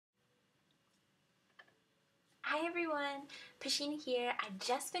Hi everyone, Pashina here. I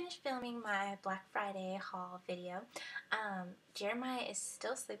just finished filming my Black Friday haul video. Jeremiah is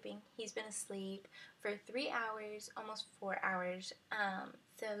still sleeping. He's been asleep for 3 hours, almost 4 hours.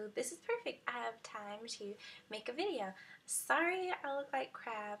 So this is perfect. I have time to make a video. Sorry I look like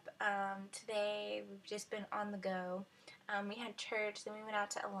crap. Today we've just been on the go. We had church, then we went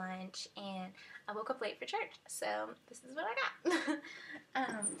out to a lunch, and I woke up late for church. So this is what I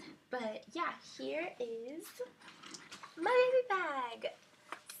got. But yeah, here is my baby bag.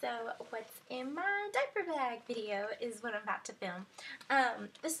 So what's in my diaper bag video is what I'm about to film.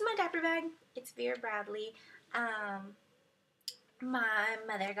 This is my diaper bag. It's Vera Bradley. My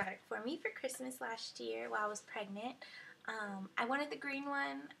mother got it for me for Christmas last year while I was pregnant. I wanted the green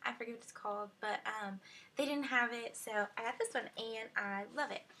one. I forget what it's called, but they didn't have it, so I got this one and I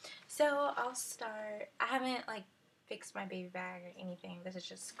love it. So I'll start. I haven't fixed my baby bag or anything. This is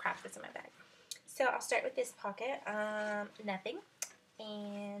just crap that's in my bag. So I'll start with this pocket. Nothing.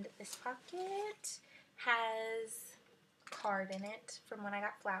 And this pocket has a card in it from when I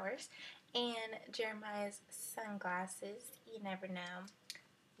got flowers. And Jeremiah's sunglasses. You never know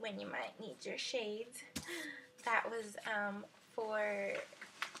when you might need your shades. That was for,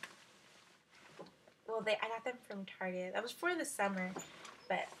 well, I got them from Target. That was for the summer,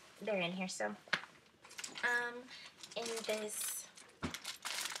 but they're in here. So, in this, I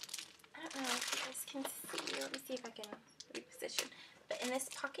don't know if you guys can see. Let me see if I can reposition. But in this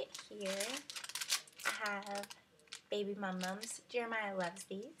pocket here, I have baby mum-mums. Jeremiah loves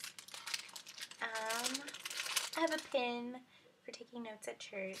these. I have a pen for taking notes at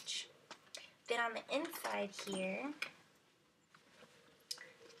church. Then on the inside here,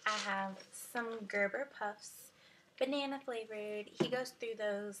 I have some Gerber Puffs, banana flavored. He goes through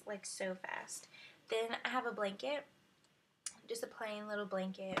those like so fast. Then I have a blanket, just a plain little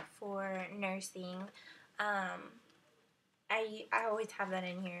blanket for nursing. I always have that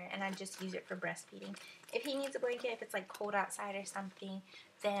in here, and I just use it for breastfeeding. If he needs a blanket, if it's like cold outside or something,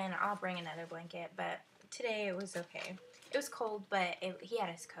 then I'll bring another blanket. But today it was okay. It was cold, but he had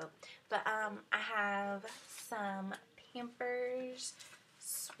his coat. But I have some Pampers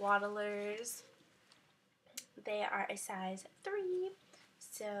Swaddlers. They are a size 3.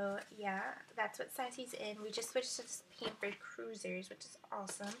 So yeah, that's what size he's in. We just switched to Pampered Cruisers, which is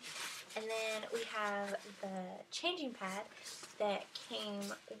awesome. And then we have the changing pad that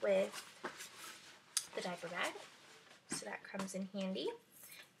came with the diaper bag. So that comes in handy.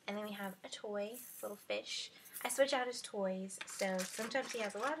 And then we have a toy, little fish. I switch out his toys, so sometimes he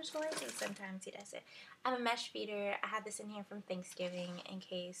has a lot of toys and sometimes he doesn't. I have a mesh feeder. I had this in here from Thanksgiving in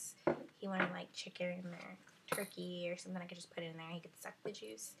case he wanted like chicken or turkey or something. I could just put it in there. He could suck the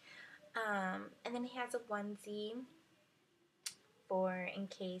juice. And then he has a onesie for in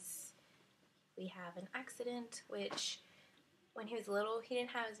case we have an accident, which when he was little, he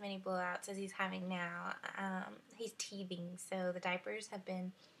didn't have as many blowouts as he's having now. He's teething, so the diapers have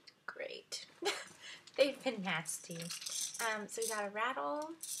been great. They've been nasty. So we got a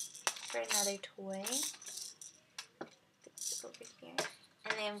rattle for another toy. Over here.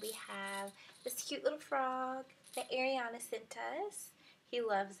 And then we have this cute little frog that Ariana sent us. He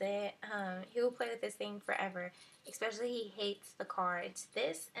loves it. He will play with this thing forever. Especially he hates the car. It's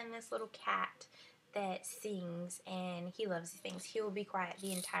this and this little cat that sings, and he loves these things. He will be quiet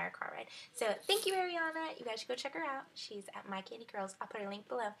the entire car ride. So thank you, Ariana. You guys should go check her out. She's at My Candy Curls. I'll put her link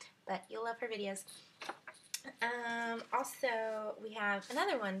below, but you'll love her videos. Also, we have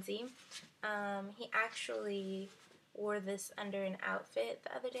another onesie. He actually wore this under an outfit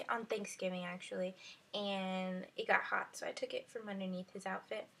the other day, on Thanksgiving actually, and it got hot, so I took it from underneath his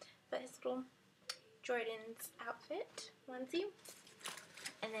outfit. But his little Jordan's outfit onesie.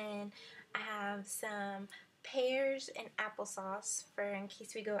 And then I have some pears and applesauce for in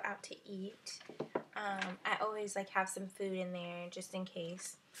case we go out to eat. I always have some food in there just in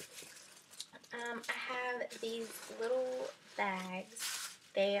case. I have these little bags.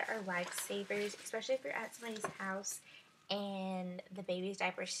 They are lifesavers, especially if you're at somebody's house and the baby's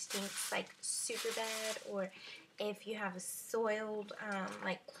diaper stinks super bad, or if you have soiled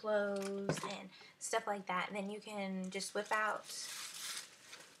clothes and stuff like that. And then you can just whip out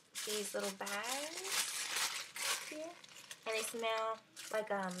these little bags here, and they smell like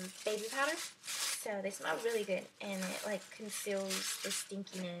baby powder, so they smell really good, and it conceals the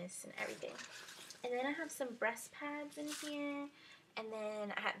stinkiness and everything. And then I have some breast pads in here, and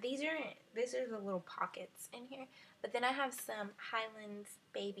then I have these are the little pockets in here. But then I have some Highlands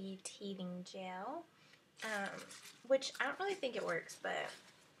baby teething gel, which I don't really think it works, but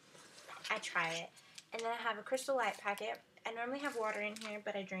I try it. And then I have a Crystal Light packet. I normally have water in here,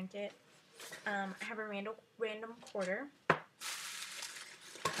 but I drink it. I have a random quarter.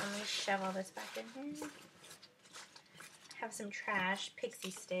 Let me shove all this back in here. I have some trash,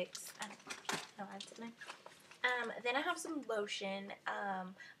 pixie sticks. I don't know why it's in there. Then I have some lotion.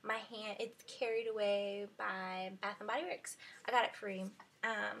 My hand, it's carried away by Bath and Body Works. I got it free.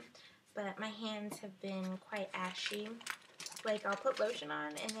 But my hands have been quite ashy. Like, I'll put lotion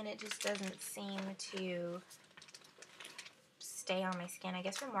on and then it just doesn't seem to stay on my skin. I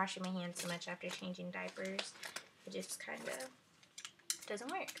guess from washing my hands so much after changing diapers, it just kind of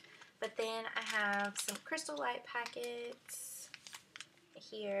doesn't work. But then I have some Crystal Light packets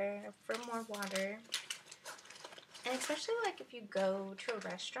here for more water. And especially like if you go to a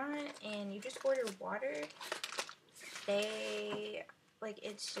restaurant and you just order water,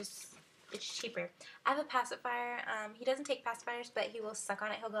 it's cheaper. I have a pacifier. He doesn't take pacifiers, but he will suck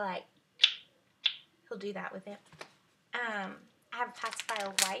on it. He'll do that with it. I have a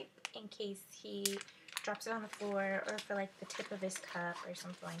pacifier wipe in case he drops it on the floor or for like the tip of his cup or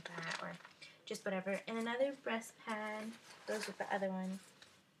something like that, or just whatever. And another breast pad goes with the other one.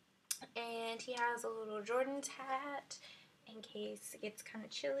 And he has a little Jordan's hat in case it gets kind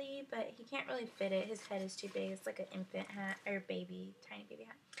of chilly, but he can't really fit it. His head is too big. It's like an infant hat or tiny baby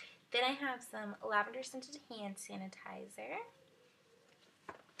hat. Then I have some lavender scented hand sanitizer.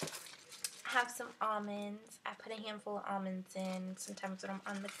 I have some almonds. I put a handful of almonds in sometimes when I'm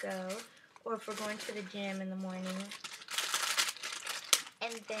on the go or if we're going to the gym in the morning.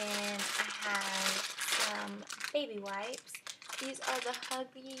 And then I have some baby wipes. These are the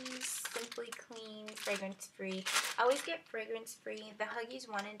Huggies Simply Clean Fragrance Free. I always get fragrance free. The Huggies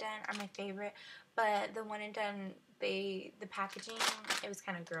One and Done are my favorite, but the One and Done, the packaging, it was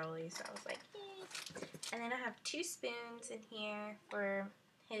kind of girly, so I was like, eh. And then I have 2 spoons in here for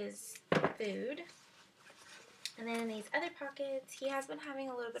his food. And then in these other pockets, he has been having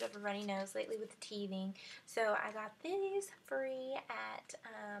a little bit of a runny nose lately with the teething. So I got these free at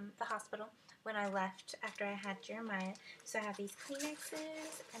the hospital when I left after I had Jeremiah. So I have these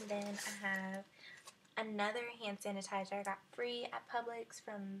Kleenexes, and then I have another hand sanitizer I got free at Publix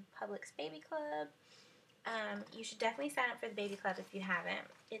from Publix Baby Club. You should definitely sign up for the Baby Club if you haven't.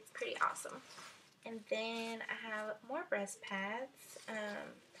 It's pretty awesome. And then I have more breast pads.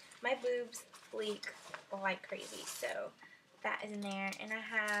 My boobs leak like crazy, so that is in there. And I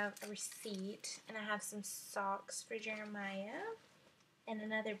have a receipt, and I have some socks for Jeremiah, and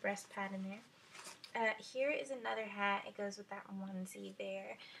another breast pad in there. Here is another hat. It goes with that onesie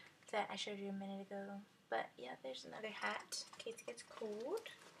there that I showed you a minute ago. But yeah, there's another hat in case it gets cold.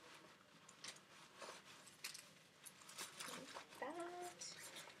 Like that.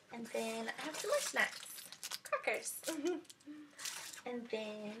 And then I have some more snacks. Crackers. And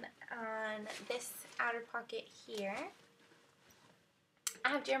then on this outer pocket here, I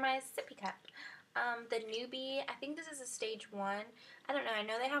have Jeremiah's sippy cup. The newbie, I think this is a stage 1. I don't know. I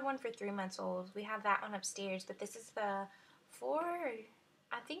know they have one for 3 months old. We have that one upstairs, but this is the 4-month-old.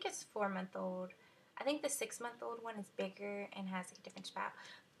 I think the 6-month-old one is bigger and has a different spout.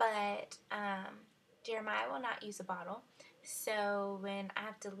 But Jeremiah will not use a bottle. So when I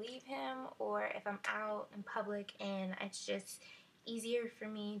have to leave him, or if I'm out in public and it's just easier for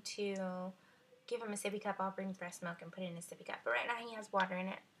me to give him a sippy cup, I'll bring breast milk and put it in a sippy cup. But right now he has water in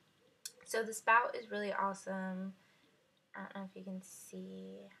it. So the spout is really awesome. I don't know if you can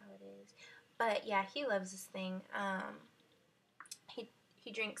see how it is. But yeah, he loves this thing.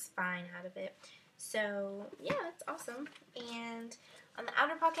 He drinks fine out of it. So yeah, it's awesome. And on the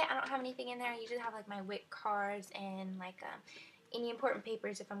outer pocket, I don't have anything in there. I usually have like my WIC cards and like any important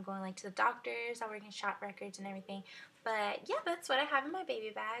papers if I'm going like to the doctors. I work in shop records and everything. But yeah, that's what I have in my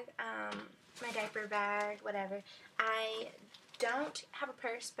baby bag. My diaper bag, whatever. I don't have a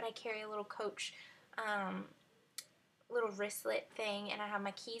purse, but I carry a little Coach little wristlet thing, and I have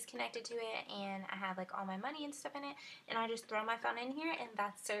my keys connected to it, and I have like all my money and stuff in it, and I just throw my phone in here, and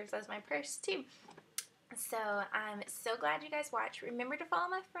that serves as my purse too. So I'm so glad you guys watched. Remember to follow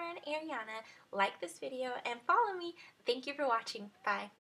my friend Ariana, like this video, and follow me. Thank you for watching. Bye.